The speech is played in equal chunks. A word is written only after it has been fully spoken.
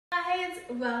guys,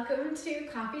 welcome to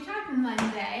Coffee Talk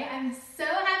Monday. I'm so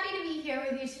happy to be here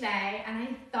with you today, and I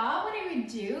thought what I would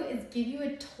do is give you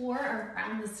a tour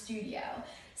around the studio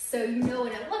so you know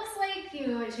what it looks like, you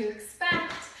know what to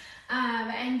expect,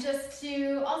 and just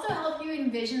to also help you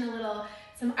envision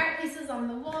some art pieces on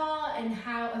the wall and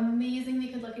how amazing they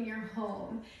could look in your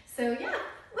home. So yeah,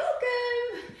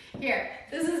 welcome! Here,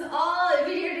 this is all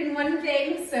videoed in one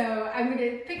thing, so I'm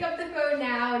gonna pick up the phone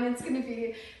now and it's gonna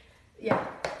be, yeah,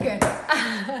 good.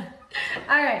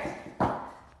 All right,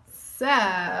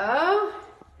 so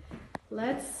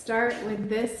let's start with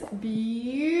this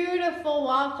beautiful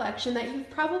wall collection that you've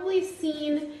probably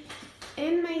seen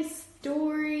in my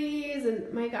stories.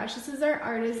 And my gosh, this is our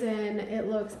artisan. It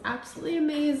looks absolutely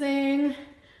amazing.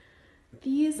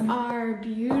 These are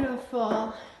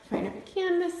beautiful fine art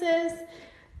canvases.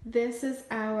 This is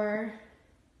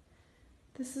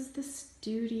the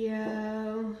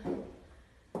studio.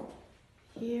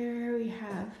 Here we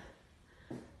have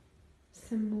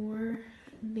some more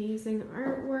amazing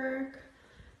artwork.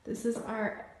 This is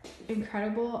our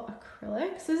incredible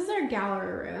acrylics. This is our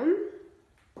gallery room.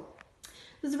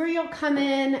 This is where you'll come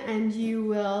in and you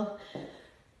will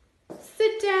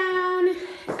sit down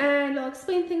and I'll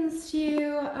explain things to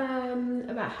you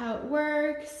about how it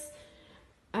works.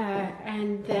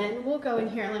 And then we'll go in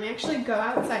here. Let me actually go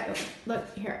outside. Oh,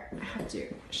 look here, I have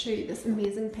to show you this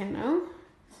amazing piano.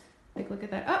 Like, look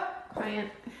at that. Oh, client.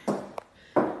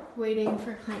 Waiting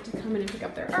for a client to come in and pick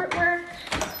up their artwork.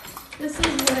 This is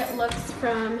what it looks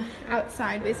from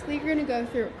outside. Basically, you're gonna go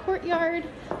through a courtyard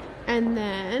and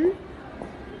then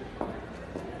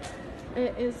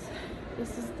this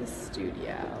is the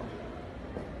studio.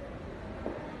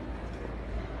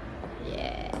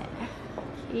 Yeah.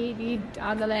 Katie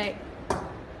Donnelly.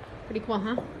 Pretty cool,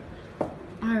 huh?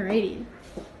 Alrighty.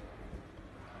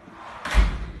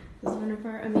 This is one of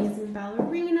our amazing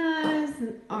ballerinas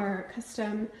and our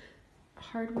custom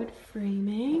hardwood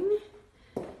framing.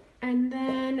 And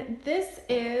then this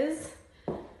is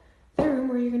the room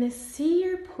where you're gonna see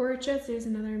your portraits. There's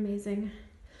another amazing.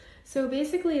 So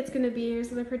basically it's gonna be, here's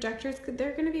the projectors.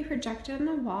 They're gonna be projected on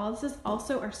the walls. This is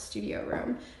also our studio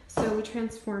room. So we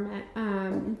transform it.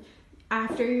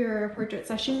 After your portrait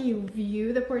session, you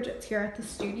view the portraits here at the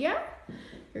studio.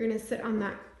 You're gonna sit on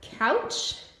that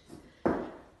couch.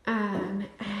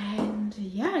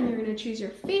 And you're gonna choose your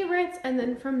favorites, and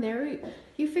then from there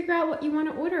you figure out what you want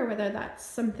to order, whether that's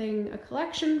something, a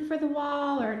collection for the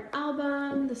wall or an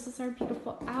album. This is our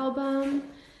beautiful album,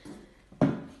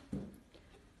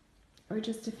 or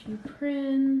just a few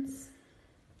prints.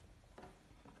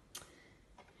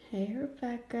 Hey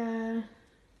Rebecca.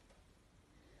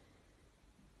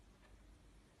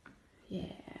 Yeah,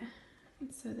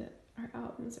 so that our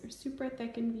albums are super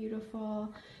thick and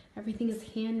beautiful. Everything is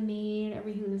handmade,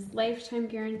 everything is lifetime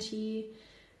guarantee,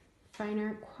 fine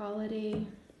art quality.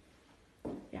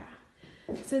 Yeah,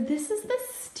 so this is the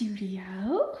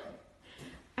studio.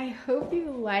 I hope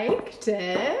you liked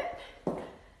it.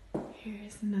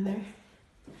 Here's another.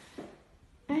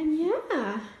 And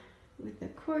yeah, with the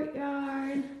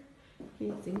courtyard,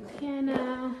 amazing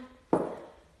piano.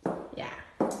 Yeah,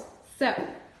 so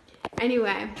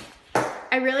anyway,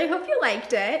 I really hope you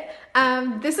liked it.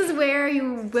 This is where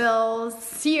you will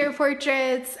see your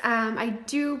portraits. I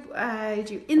do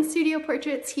in-studio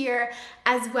portraits here,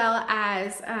 as well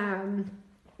as, on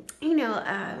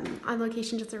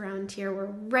location just around here.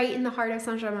 We're right in the heart of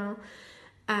Saint-Germain,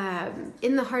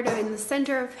 in the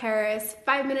center of Paris,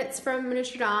 5 minutes from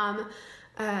Notre Dame,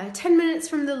 10 minutes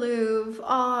from the Louvre,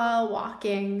 all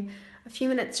walking. A few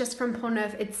minutes just from Pont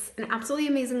Neuf. It's an absolutely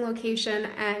amazing location,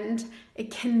 and I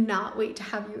cannot wait to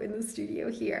have you in the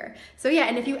studio here. So yeah,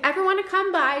 and if you ever want to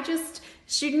come by, just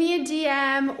shoot me a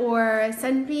DM or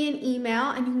send me an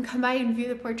email, and you can come by and view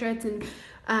the portraits and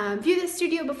view the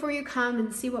studio before you come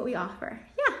and see what we offer.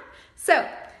 Yeah, so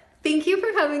thank you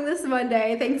for coming this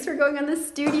Monday. Thanks for going on the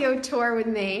studio tour with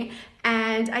me,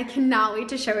 and I cannot wait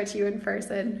to show it to you in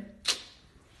person.